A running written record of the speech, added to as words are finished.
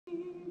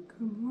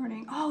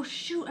morning. Oh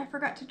shoot, I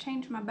forgot to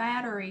change my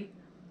battery.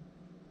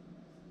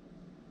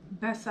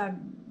 Guess I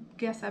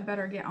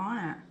better get on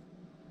it.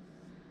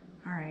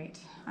 All right,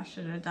 I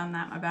should have done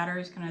that. My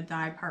battery's gonna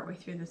die partway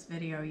through this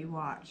video you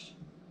watch.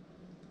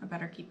 I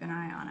better keep an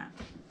eye on it.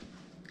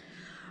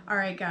 All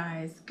right,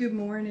 guys, good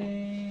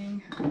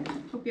morning.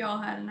 Hope you all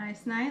had a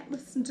nice night.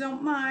 Listen,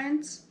 don't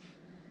mind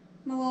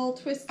my little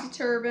twisty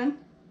turban.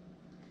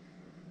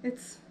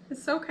 It's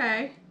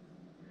okay.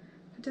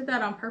 I did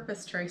that on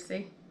purpose,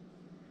 Tracy.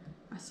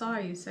 I saw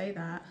you say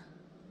that.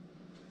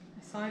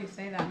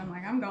 And I'm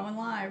like, I'm going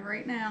live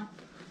right now.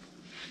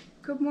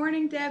 Good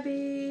morning,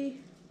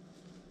 Debbie.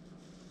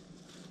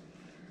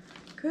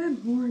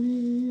 Good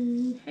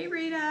morning. Hey,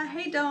 Rita.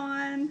 Hey,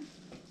 Dawn.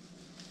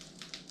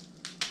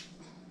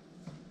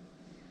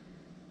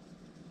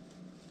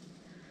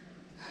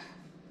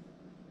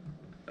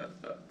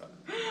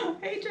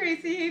 Hey,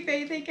 Tracy. Hey,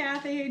 Faith. Hey,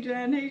 Kathy. Hey,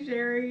 Jen. Hey,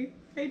 Sherry.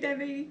 Hey,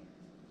 Debbie.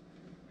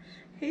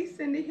 Hey,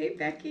 Cindy. Hey,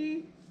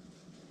 Becky.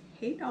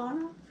 Hey,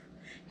 Donna.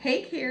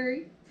 Hey,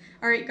 Carrie.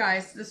 All right,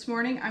 guys, this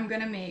morning I'm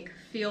gonna make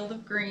Field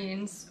of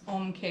Greens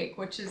Om Cake,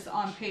 which is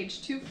on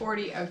page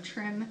 240 of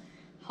Trim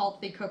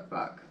Healthy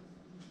Cookbook.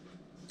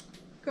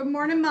 Good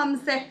morning,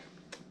 Mumsy.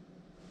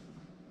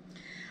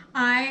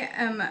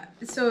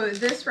 So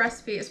this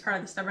recipe is part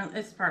of the Stubborn,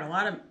 it's part of a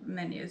lot of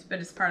menus, but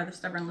it's part of the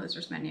Stubborn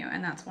Losers menu,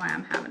 and that's why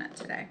I'm having it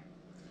today.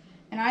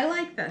 And I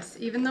like this,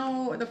 even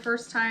though the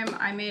first time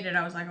I made it,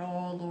 I was like,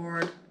 oh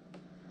Lord,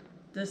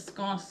 this is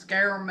gonna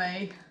scare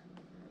me.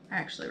 I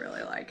actually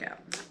really like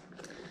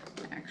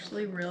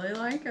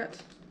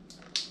it.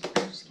 I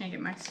just can't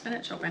get my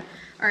spinach open.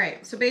 All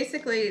right, so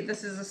basically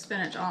this is a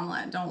spinach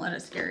omelet. Don't let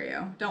it scare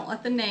you. Don't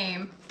let the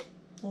name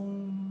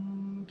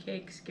Om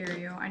Cake scare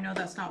you. I know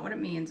that's not what it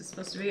means. It's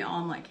supposed to be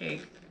omelet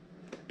cake.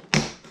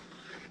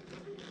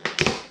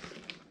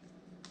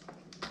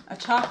 A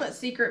chocolate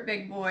secret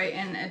big boy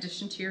in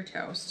addition to your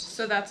toast.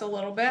 So that's a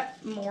little bit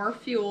more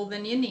fuel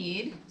than you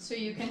need. So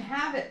you can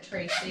have it,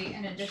 Tracy,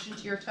 in addition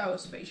to your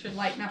toast, but you should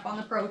lighten up on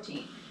the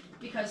protein.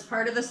 Because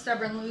part of the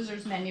Stubborn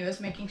Losers menu is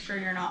making sure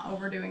you're not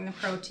overdoing the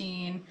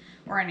protein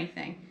or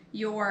anything.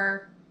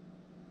 Your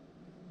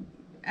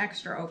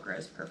extra okra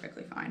is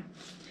perfectly fine.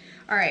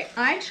 All right,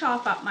 I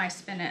chop up my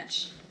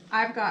spinach.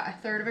 I've got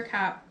 1/3 of a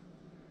cup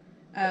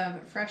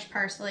of fresh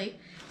parsley,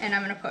 and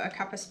I'm gonna put a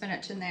cup of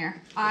spinach in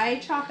there. I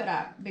chop it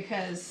up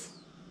because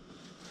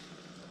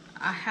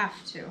I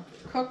have to.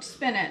 Cooked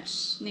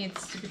spinach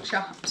needs to be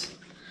chopped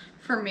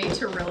for me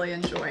to really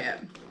enjoy it.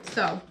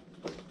 So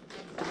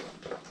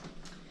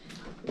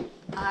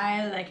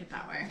I like it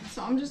that way.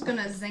 So I'm just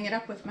gonna zing it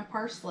up with my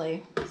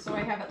parsley. So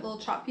I have it little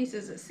chopped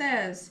pieces. It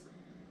says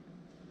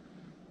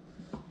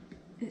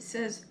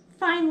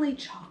finely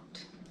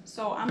chopped.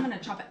 So I'm gonna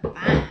chop it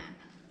fine.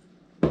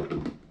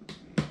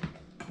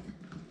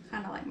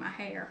 Kind of like my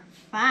hair.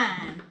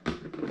 Fine.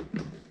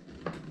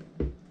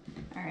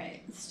 All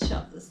right, let's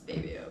chop this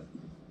baby up.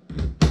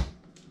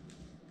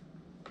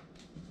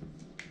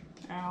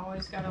 I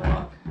always gotta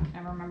look. I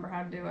never remember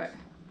how to do it.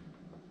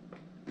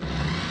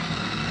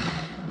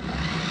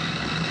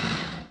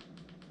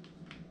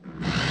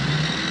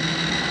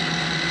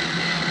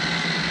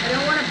 I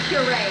don't want to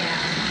puree it,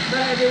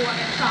 but I do want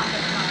to chop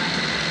it fine.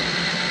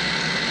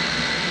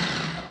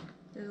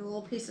 There's a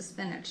little piece of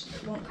spinach.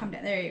 It won't come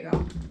down. There you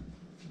go.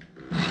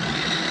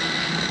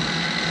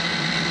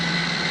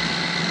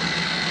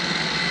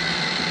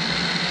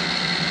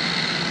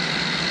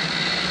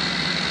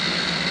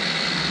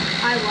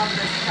 I love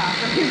this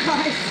chopper, you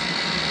guys.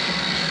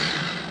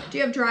 Do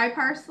you have dry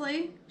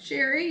parsley?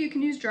 Sherry, you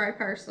can use dry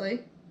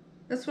parsley.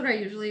 That's what I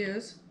usually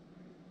use.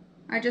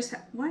 Why did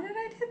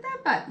I hit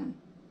that button?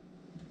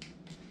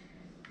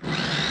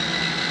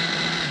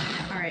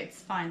 All right,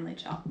 it's finely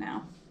chopped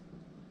now.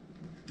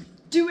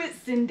 Do it,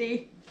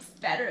 Cindy. It's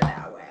better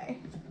that way.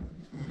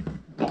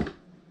 All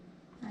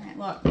right,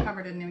 look, the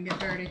cover didn't even get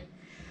dirty.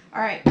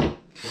 All right.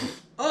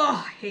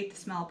 Oh, I hate the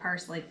smell of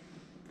parsley.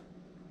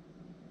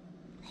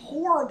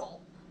 Horrible.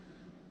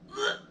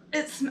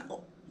 It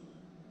smells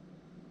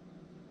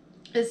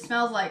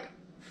like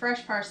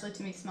fresh parsley.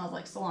 To me smells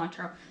like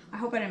cilantro. I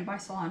hope I didn't buy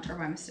cilantro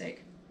by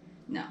mistake.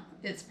 No,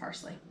 it's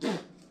parsley.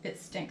 It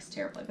stinks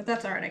terribly, but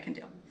that's all right, I can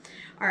deal.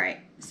 All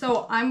right,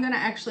 so I'm gonna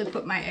actually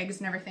put my eggs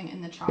and everything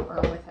in the chopper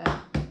with it.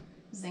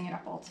 Zing it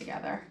up all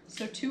together.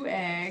 So 2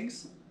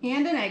 eggs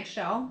and an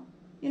eggshell,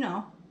 you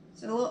know,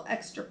 it's a little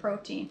extra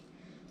protein.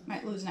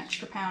 Might lose an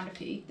extra pound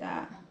if you eat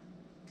that.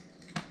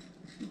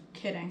 I'm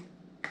kidding.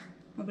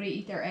 Nobody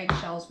eat their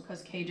eggshells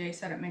because KJ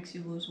said it makes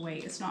you lose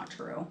weight. It's not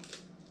true.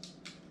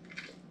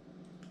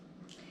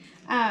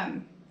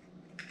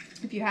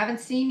 If you haven't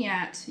seen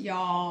yet,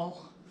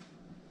 y'all,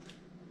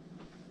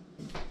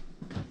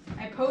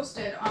 I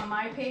posted on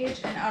my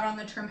page and out on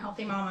the Trim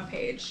Healthy Mama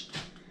page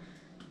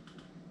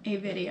a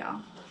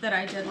video that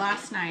I did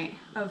last night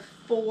of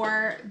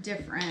 4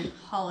 different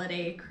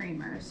holiday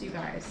creamers, you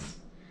guys.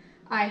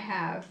 I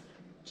have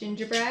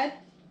gingerbread,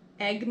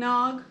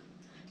 eggnog,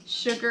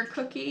 sugar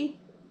cookie,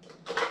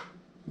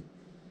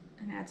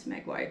 and add some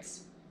egg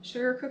whites,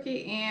 sugar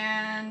cookie,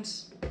 and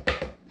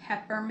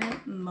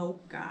peppermint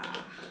mocha.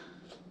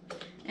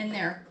 And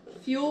they're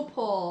fuel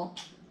pull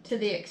to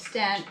the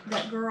extent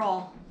that,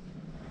 girl,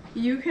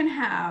 you can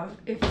have,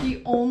 if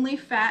the only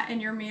fat in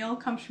your meal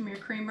comes from your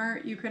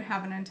creamer, you could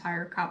have an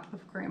entire cup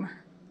of creamer.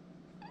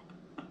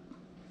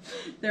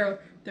 They're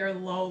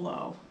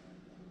low,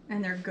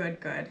 and they're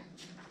good.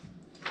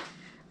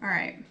 All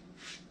right,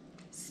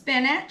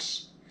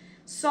 spinach,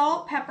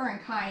 salt, pepper,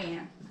 and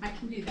cayenne. I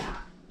can do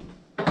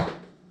that.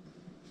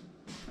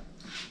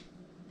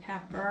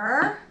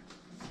 Pepper.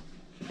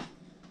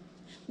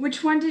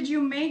 Which one did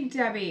you make,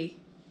 Debbie?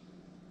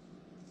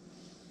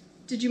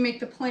 Did you make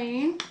the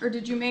plain or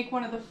did you make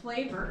one of the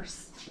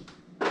flavors?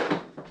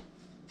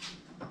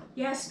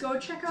 Yes, go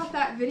check out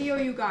that video,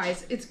 you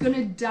guys. It's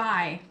gonna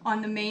die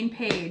on the main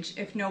page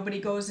if nobody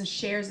goes and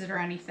shares it or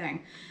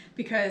anything,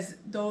 because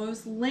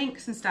those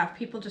links and stuff,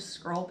 people just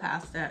scroll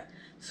past it.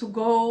 So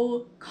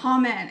go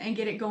comment and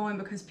get it going,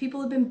 because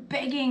people have been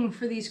begging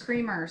for these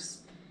creamers.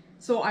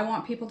 So I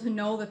want people to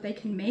know that they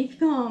can make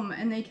them,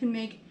 and they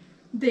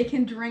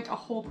can drink a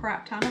whole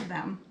crap ton of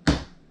them.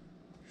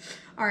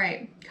 All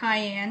right,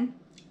 cayenne.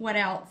 What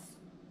else?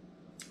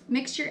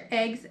 Mix your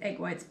eggs, egg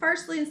whites,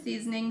 parsley, and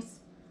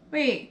seasonings.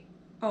 Wait,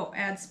 oh,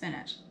 add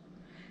spinach.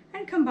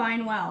 And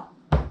combine well.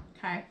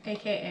 Okay,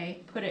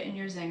 AKA put it in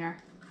your zinger.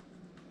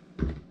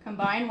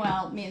 Combine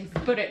well means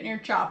put it in your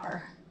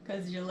chopper,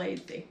 because you're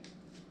lazy.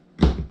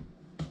 And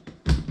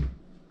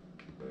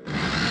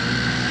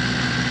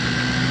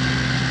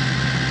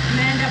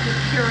end up with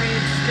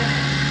pureed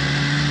spinach.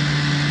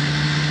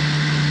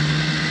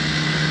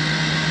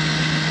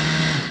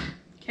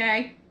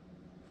 Okay.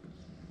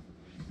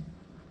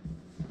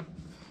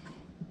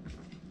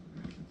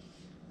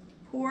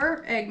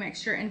 Pour egg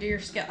mixture into your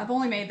skillet. I've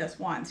only made this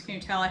once. Can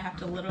you tell I have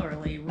to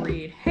literally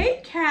read?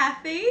 Hey,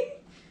 Kathy.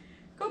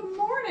 Good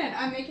morning.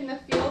 I'm making the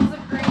Fields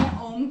of Green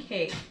Ohm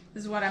cake.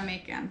 This is what I'm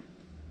making.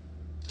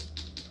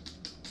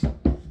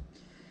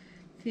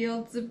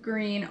 Fields of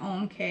Green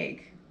Ohm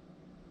cake.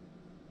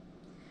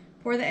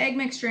 Pour the egg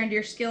mixture into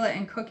your skillet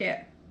and cook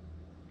it.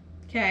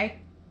 Okay.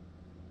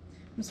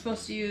 I'm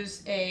supposed to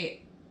use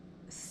a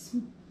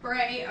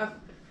spray of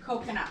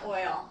coconut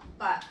oil,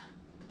 but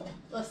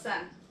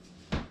listen,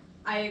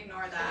 I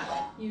ignore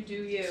that. You do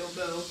you,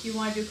 boo. If you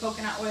want to do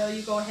coconut oil,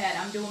 you go ahead.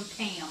 I'm doing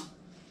Pam.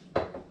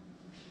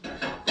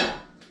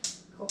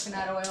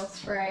 Coconut oil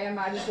spray. I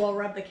might as well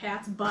rub the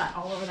cat's butt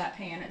all over that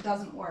pan. It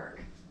doesn't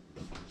work.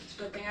 It's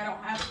a good thing I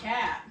don't have a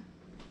cat.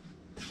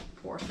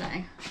 Poor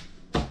thing.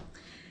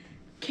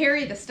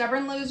 Carrie, the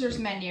Stubborn Losers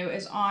menu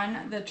is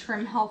on the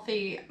Trim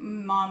Healthy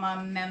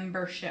Mama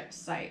membership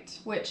site,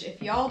 which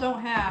if y'all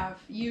don't have,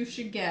 you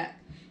should get.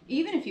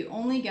 Even if you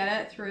only get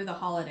it through the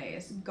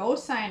holidays, go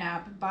sign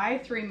up, buy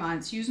 3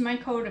 months, use my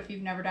code if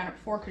you've never done it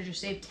before, because you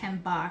save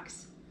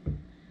 $10,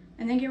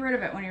 and then get rid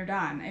of it when you're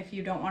done if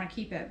you don't want to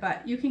keep it.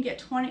 But you can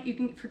get for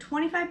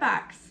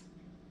 $25,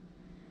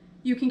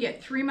 you can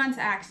get 3 months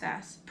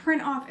access,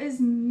 print off as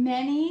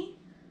many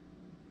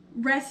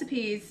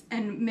recipes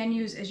and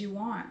menus as you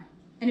want.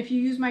 And if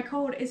you use my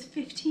code, it's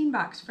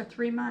 $15 for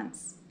 3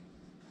 months.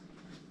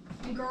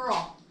 And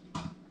girl,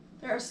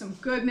 there are some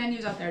good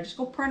menus out there. Just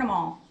go print them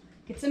all.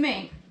 Get some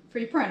ink for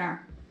your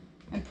printer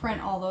and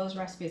print all those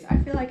recipes. I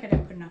feel like I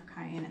didn't put enough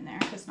cayenne in there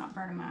because it's not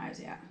burning my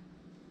eyes yet.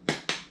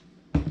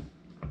 What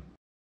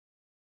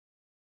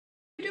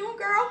you doing,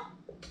 girl?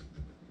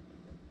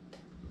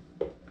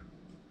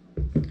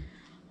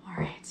 All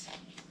right.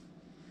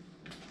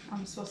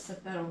 I'm supposed to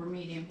set that over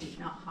medium heat,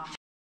 not hot.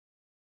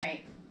 All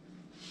right.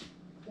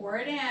 Pour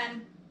it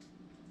in.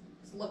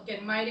 It's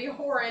looking mighty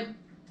horrid.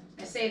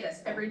 I say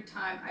this every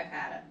time I've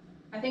had it.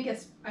 I think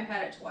I've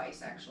had it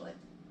twice actually.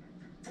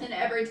 And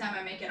every time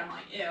I make it, I'm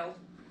like, ew,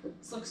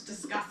 this looks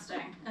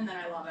disgusting. And then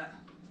I love it.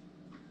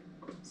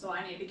 So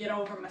I need to get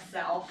over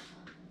myself.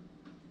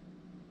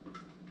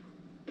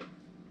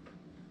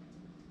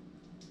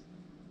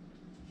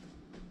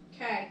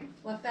 Okay,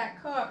 let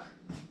that cook.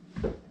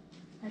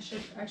 I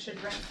should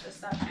rinse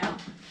this up now.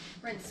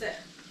 Rinse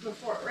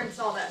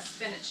all that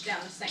spinach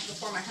down the sink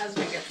before my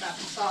husband gets up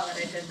and saw that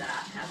I did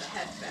that and has a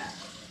head fit.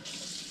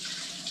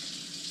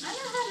 I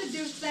know how to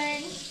do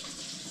things.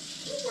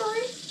 Don't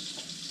worry.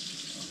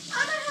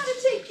 I know how to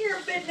take care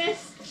of business.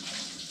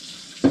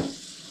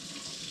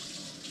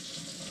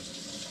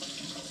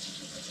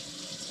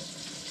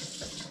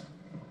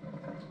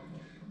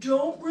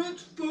 Don't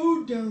rinse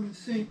food down the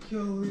sink,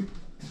 Kelly.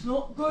 It's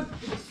not good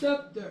for the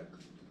septic.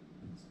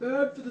 It's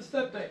bad for the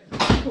septic.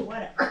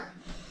 Whatever.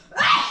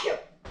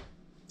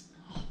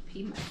 I'll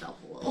pee myself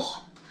a little.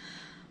 All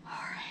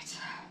right.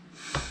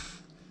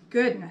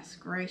 Goodness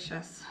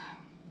gracious.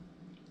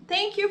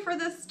 Thank you for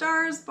the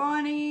stars,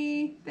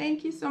 Bonnie.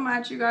 Thank you so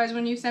much, you guys.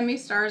 When you send me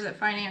stars, it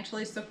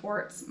financially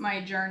supports my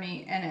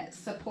journey and it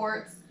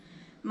supports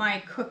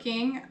my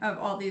cooking of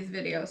all these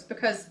videos,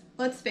 because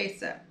let's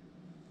face it,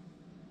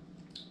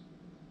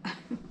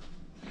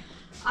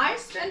 I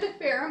spend a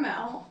fair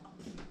amount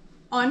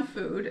on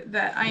food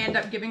that I end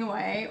up giving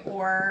away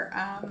or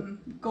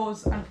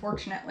goes,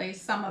 unfortunately,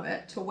 some of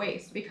it to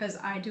waste, because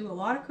I do a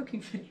lot of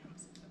cooking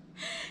videos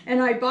and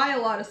I buy a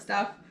lot of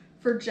stuff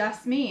for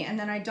just me, and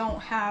then I don't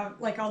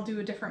have, like, I'll do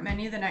a different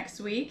menu the next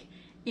week,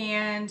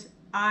 and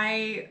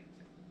it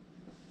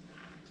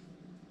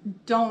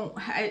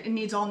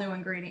needs all new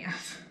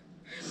ingredients.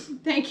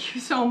 Thank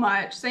you so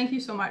much. Thank you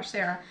so much,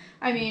 Sarah.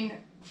 I mean,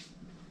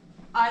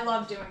 I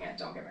love doing it,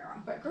 don't get me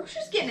wrong, but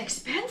groceries getting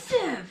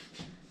expensive.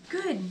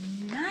 Good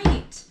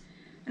night.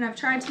 And I've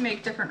tried to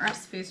make different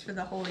recipes for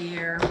the whole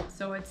year,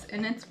 so it's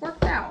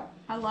worked out.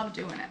 I love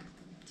doing it.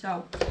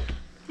 So,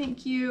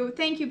 thank you.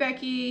 Thank you,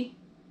 Becky.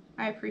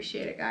 I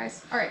appreciate it,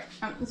 guys. All right,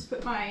 let's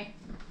put my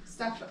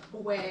stuff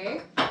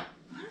away. I'm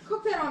gonna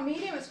cook that on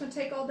medium. It's gonna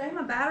take all day.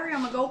 My battery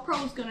on my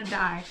GoPro is gonna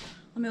die.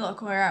 Let me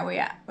look. Where are we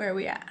at? Where are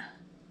we at?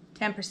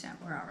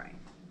 10%. We're all right.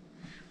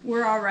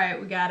 We're all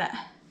right. We got it.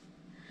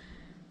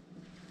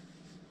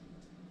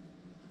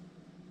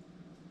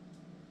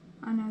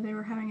 I know they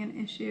were having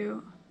an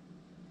issue.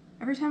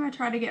 Every time I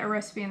try to get a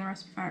recipe in the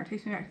recipe finder, it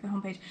takes me back to the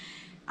homepage.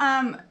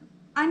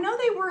 I know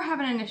they were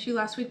having an issue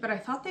last week, but I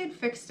thought they'd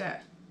fixed it.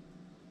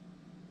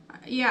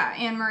 Yeah,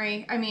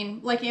 Anne-Marie. I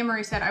mean, like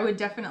Anne-Marie said, I would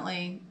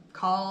definitely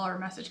call or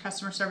message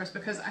customer service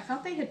because I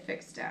thought they had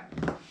fixed it.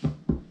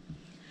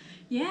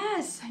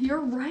 Yes,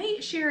 you're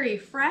right, Sherry.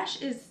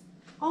 Fresh is,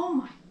 oh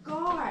my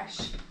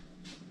gosh.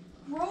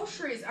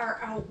 Groceries are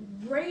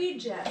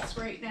outrageous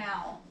right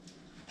now.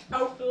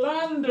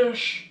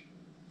 Outlandish.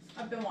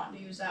 I've been wanting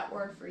to use that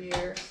word for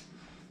years.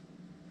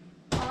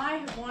 I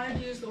have wanted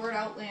to use the word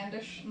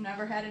outlandish,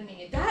 never had a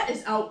need. That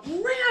is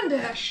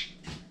outlandish.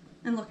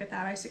 And look at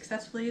that, I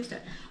successfully used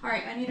it. All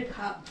right, I need a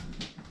cup.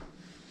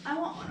 I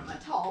want one of my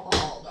tall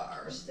ball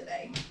jars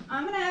today.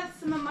 I'm gonna have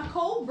some of my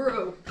cold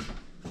brew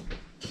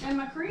and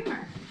my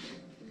creamer.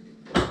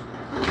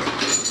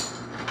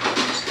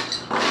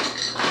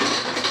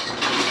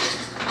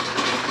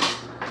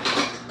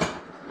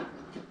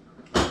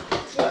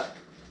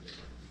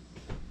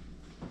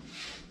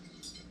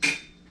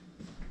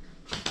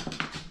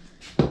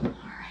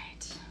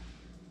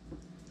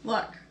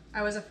 Look,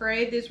 I was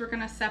afraid these were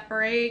gonna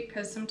separate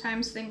because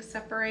sometimes things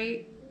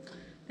separate.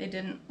 They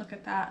didn't. Look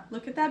at that.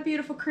 Look at that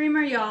beautiful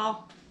creamer,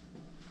 y'all.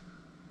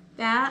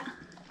 That.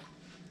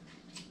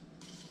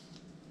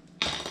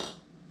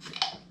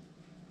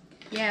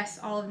 Yes,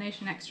 Olive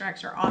Nation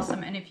extracts are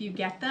awesome. And if you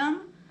get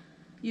them,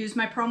 use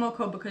my promo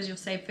code because you'll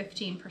save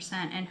 15%.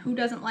 And who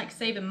doesn't like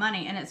saving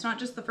money? And it's not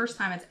just the first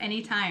time, it's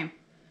any time.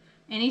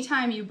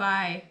 Anytime you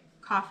buy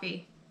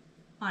coffee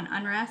on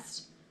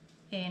Unrest,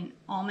 an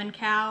Almond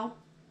Cow,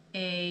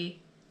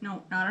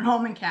 no, not an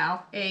Almond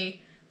Cow, a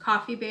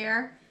Coffee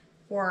Bear,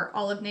 or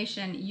Olive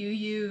Nation, you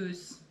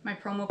use my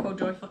promo code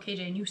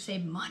JoyfulKJ and you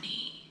save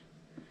money.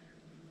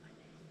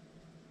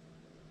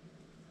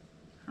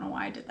 I don't know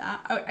why I did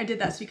that. Oh, I did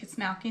that so you could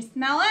smell. Can you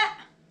smell it?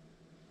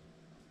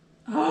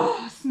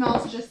 Oh, it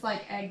smells just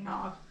like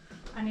eggnog.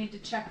 I need to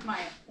check my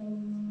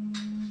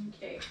own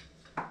cake.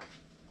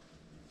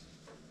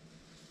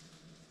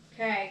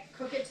 Okay,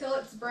 cook it till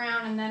it's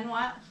brown and then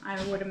what?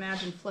 I would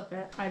imagine flip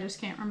it. I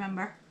just can't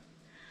remember.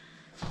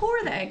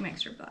 Pour the egg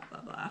mixture, blah, blah,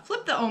 blah.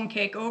 Flip the ohm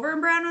cake over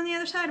and brown on the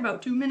other side,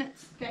 about 2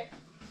 minutes. Okay.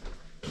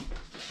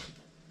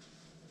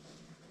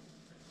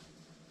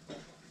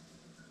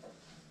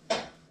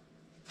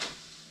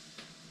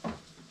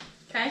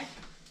 Okay.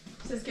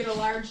 It says get a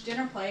large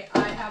dinner plate.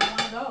 I have one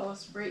of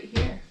those right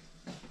here.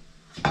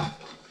 A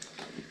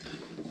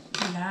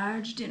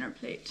large dinner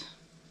plate.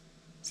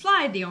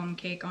 Slide the ohm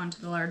cake onto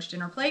the large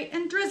dinner plate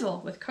and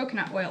drizzle with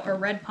coconut oil or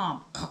red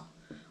palm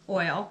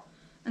oil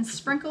and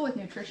sprinkle with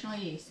nutritional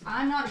yeast.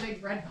 I'm not a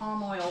big red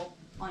palm oil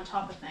on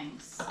top of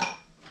things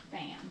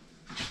fan.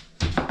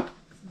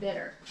 It's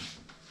bitter.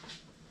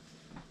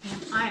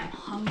 And I am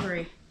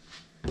hungry,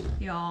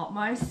 y'all.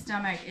 My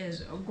stomach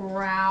is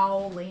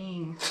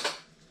growling.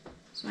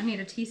 So I need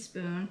a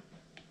teaspoon,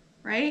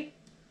 right?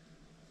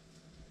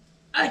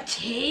 A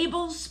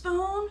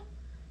tablespoon?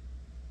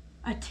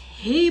 A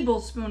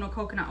tablespoon of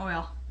coconut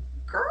oil.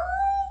 Girl,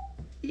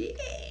 yeah.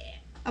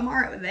 I'm all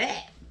right with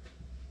that.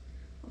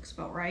 Looks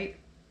about right.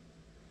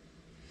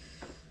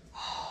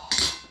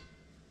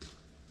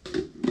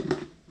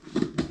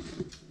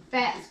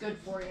 Fat's good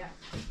for you.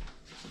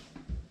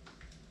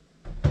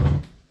 All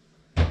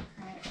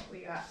right, what we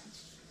got?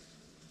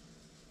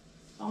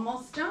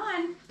 Almost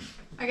done.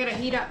 I gotta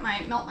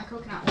melt my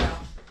coconut oil.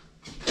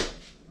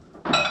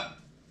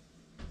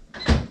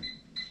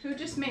 Who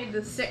just made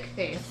the sick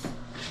face?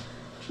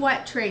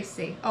 What,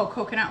 Tracy? Oh,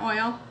 coconut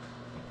oil?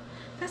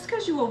 That's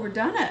because you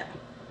overdone it,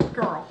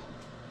 girl.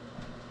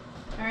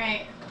 All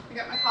right, I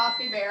got my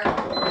Coffee Bear.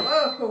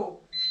 Whoa,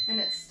 and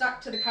it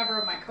stuck to the cover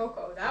of my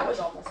cocoa. That was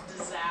almost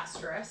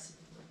disastrous.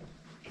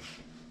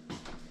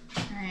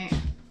 All right,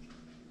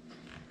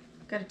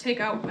 got to take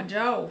out my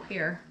dough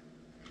here.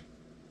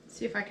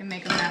 See if I can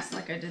make a mess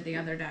like I did the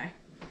other day.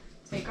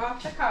 Take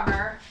off the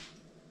cover,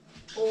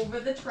 over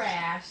the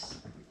trash.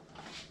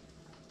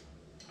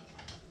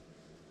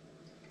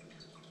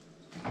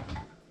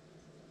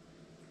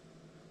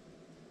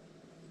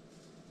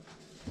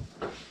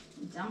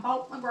 Dump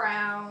out my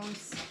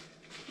browns.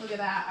 Look at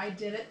that. I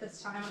did it this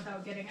time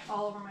without getting it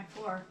all over my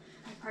floor.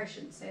 I probably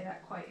shouldn't say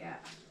that quite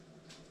yet.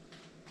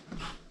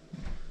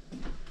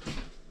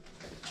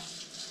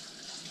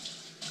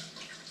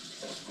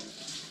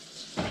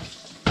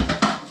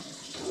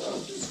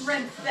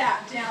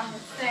 that down the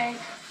sink.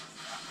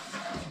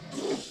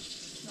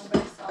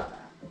 Nobody saw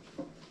that.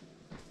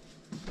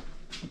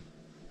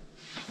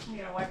 I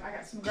gotta wipe. I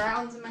got some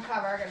grounds in my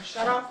cover. I gotta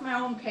shut off my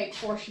own cake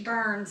before she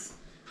burns.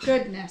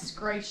 Goodness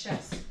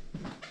gracious.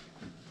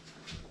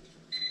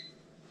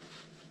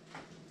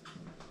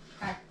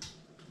 Okay.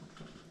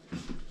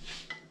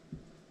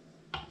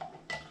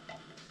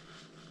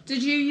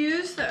 Did you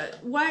use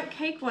what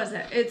cake was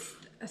it? It's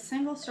a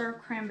single serve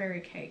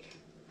cranberry cake.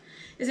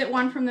 Is it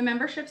one from the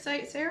membership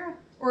site, Sarah?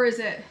 Or is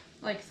it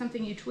like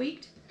something you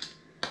tweaked?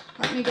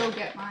 Let me go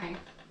get mine.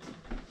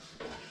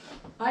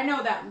 I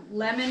know that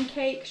lemon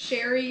cake,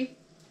 Sherry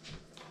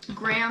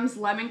Graham's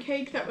lemon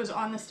cake that was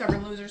on the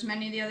Stubborn Losers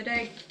menu the other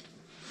day.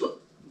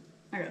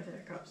 I got the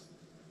hiccups.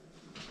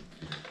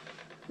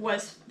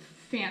 Was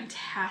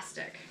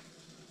fantastic.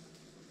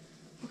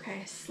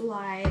 Okay,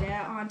 slide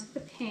it onto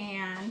the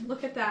pan.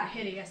 Look at that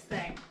hideous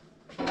thing.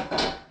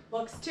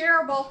 Looks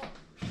terrible,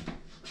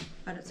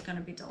 but it's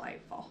gonna be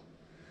delightful.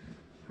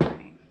 All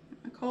right,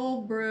 a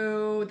cold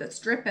brew that's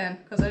dripping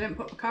because I didn't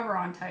put the cover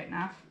on tight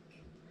enough.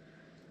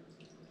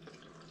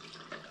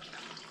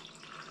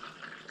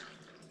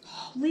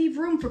 Oh, leave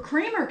room for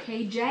creamer,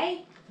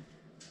 KJ.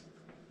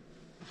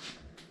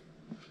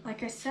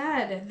 Like I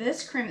said,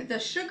 this cream, the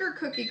sugar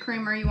cookie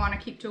creamer, you want to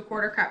keep to a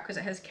 1/4 cup because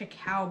it has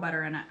cacao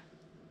butter in it.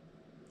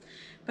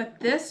 But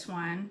this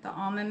one, the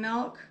almond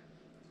milk,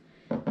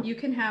 you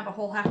can have a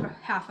whole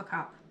half a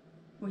cup.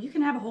 Well, you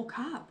can have a whole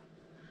cup.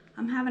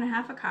 I'm having a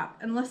half a cup.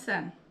 And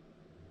listen,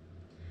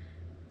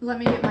 let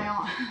me get my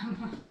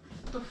own.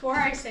 Before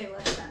I say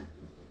listen,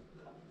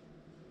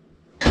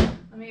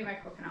 let me get my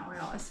coconut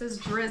oil. It says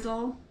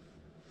drizzle,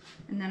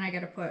 and then I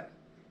gotta put,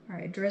 all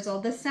right,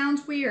 drizzle. This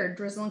sounds weird,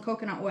 drizzle and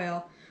coconut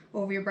oil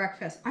over your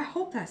breakfast. I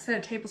hope that said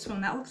a tablespoon.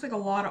 That looks like a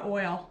lot of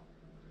oil.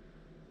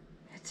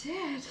 It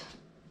did.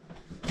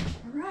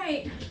 All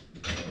right.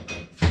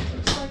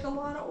 Looks like a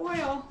lot of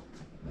oil.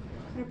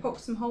 I'm gonna poke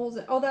some holes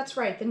in. Oh, that's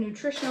right. The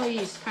nutritional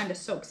yeast kind of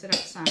soaks it up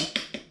some.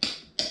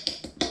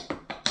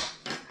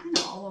 Kind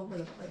of all over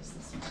the place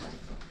this one.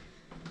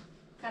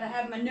 Gotta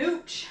have my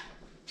nooch.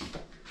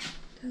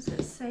 Does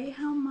it say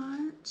how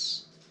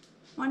much?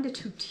 1 to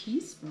 2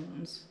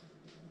 teaspoons.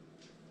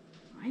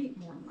 I eat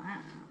more than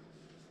that.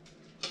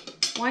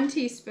 1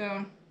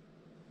 teaspoon.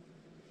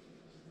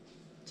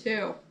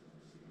 2.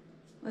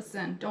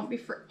 Listen, don't be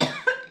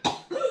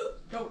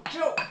don't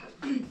joke.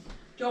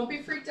 Don't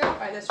be freaked out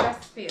by this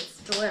recipe. It's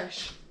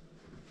delish.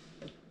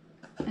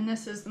 And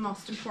this is the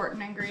most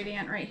important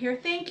ingredient right here.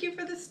 Thank you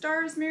for the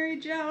stars, Mary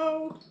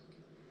Jo.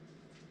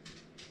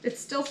 It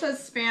still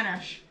says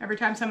Spanish. Every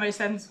time somebody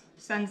sends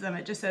them,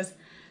 it just says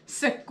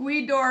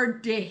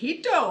Seguidor de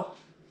Hito.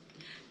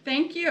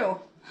 Thank you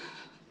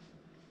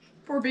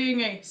for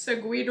being a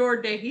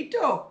Seguidor de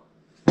Hito.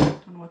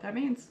 Don't know what that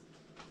means.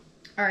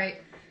 All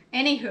right.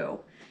 Anywho,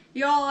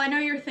 y'all, I know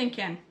you're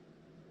thinking,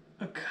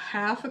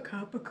 half a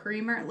cup of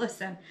creamer.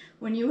 Listen,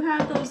 when you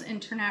have those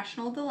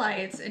International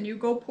Delights and you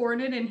go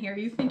pouring it in here,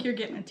 you think you're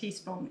getting a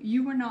teaspoon.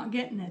 You are not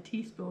getting a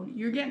teaspoon.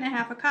 You're getting a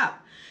half a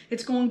cup.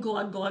 It's going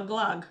glug, glug,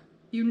 glug.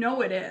 You know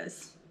it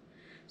is.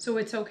 So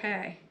it's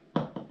okay.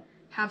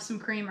 Have some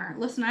creamer.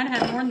 Listen, I'd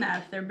have more than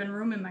that if there'd been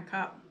room in my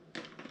cup.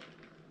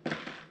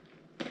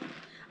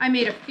 I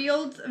made a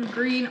Fields of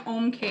Green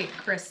Ohm cake,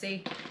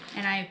 Chrissy,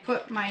 and I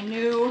put my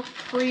new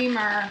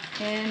creamer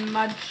in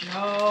my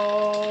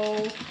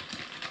Joe.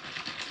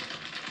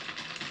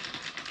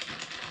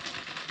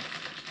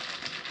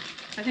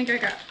 I think I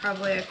got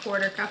probably a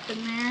 1/4 cup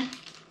in there.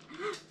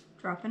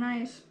 Dropping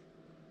ice.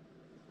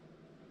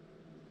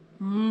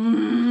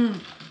 Mmm.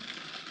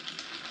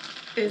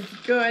 It's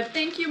good.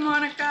 Thank you,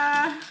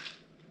 Monica.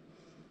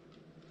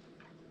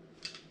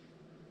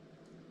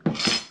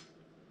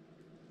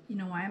 You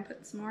know why I'm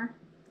putting some more?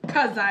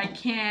 'Cause I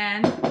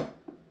can.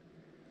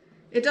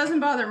 It doesn't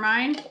bother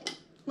mine,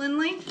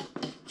 Lindley.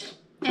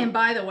 And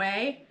by the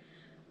way,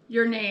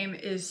 your name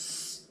is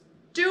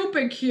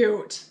stupid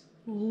cute.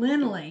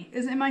 Lindley.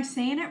 Am I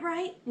saying it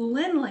right?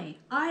 Lindley.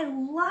 I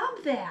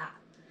love that.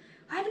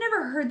 I've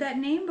never heard that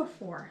name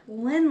before.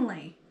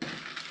 Lindley.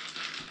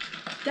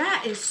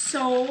 That is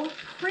so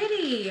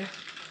pretty.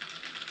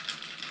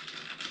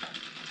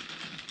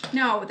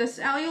 No, this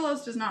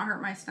allulose does not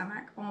hurt my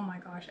stomach. Oh my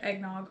gosh,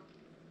 eggnog.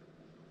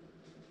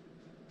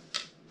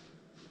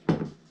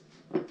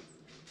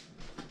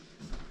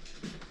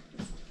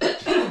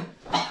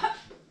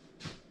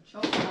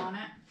 Choking on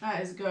it.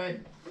 That is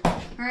good. All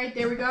right,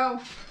 there we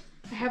go.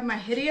 I have my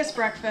hideous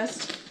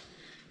breakfast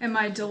and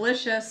my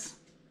delicious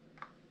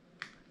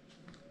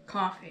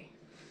coffee.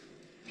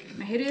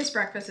 My hideous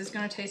breakfast is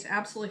going to taste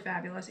absolutely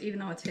fabulous, even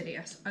though it's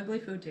hideous. Ugly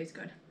food tastes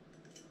good.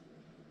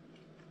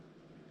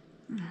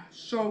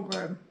 So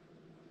good.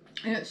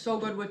 And it's so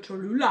good with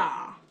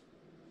Cholula.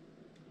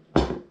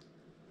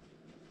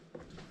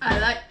 I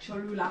like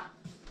Cholula.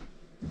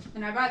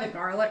 And I buy the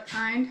garlic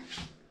kind.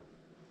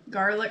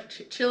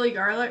 Garlic, chili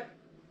garlic.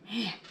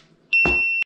 Man,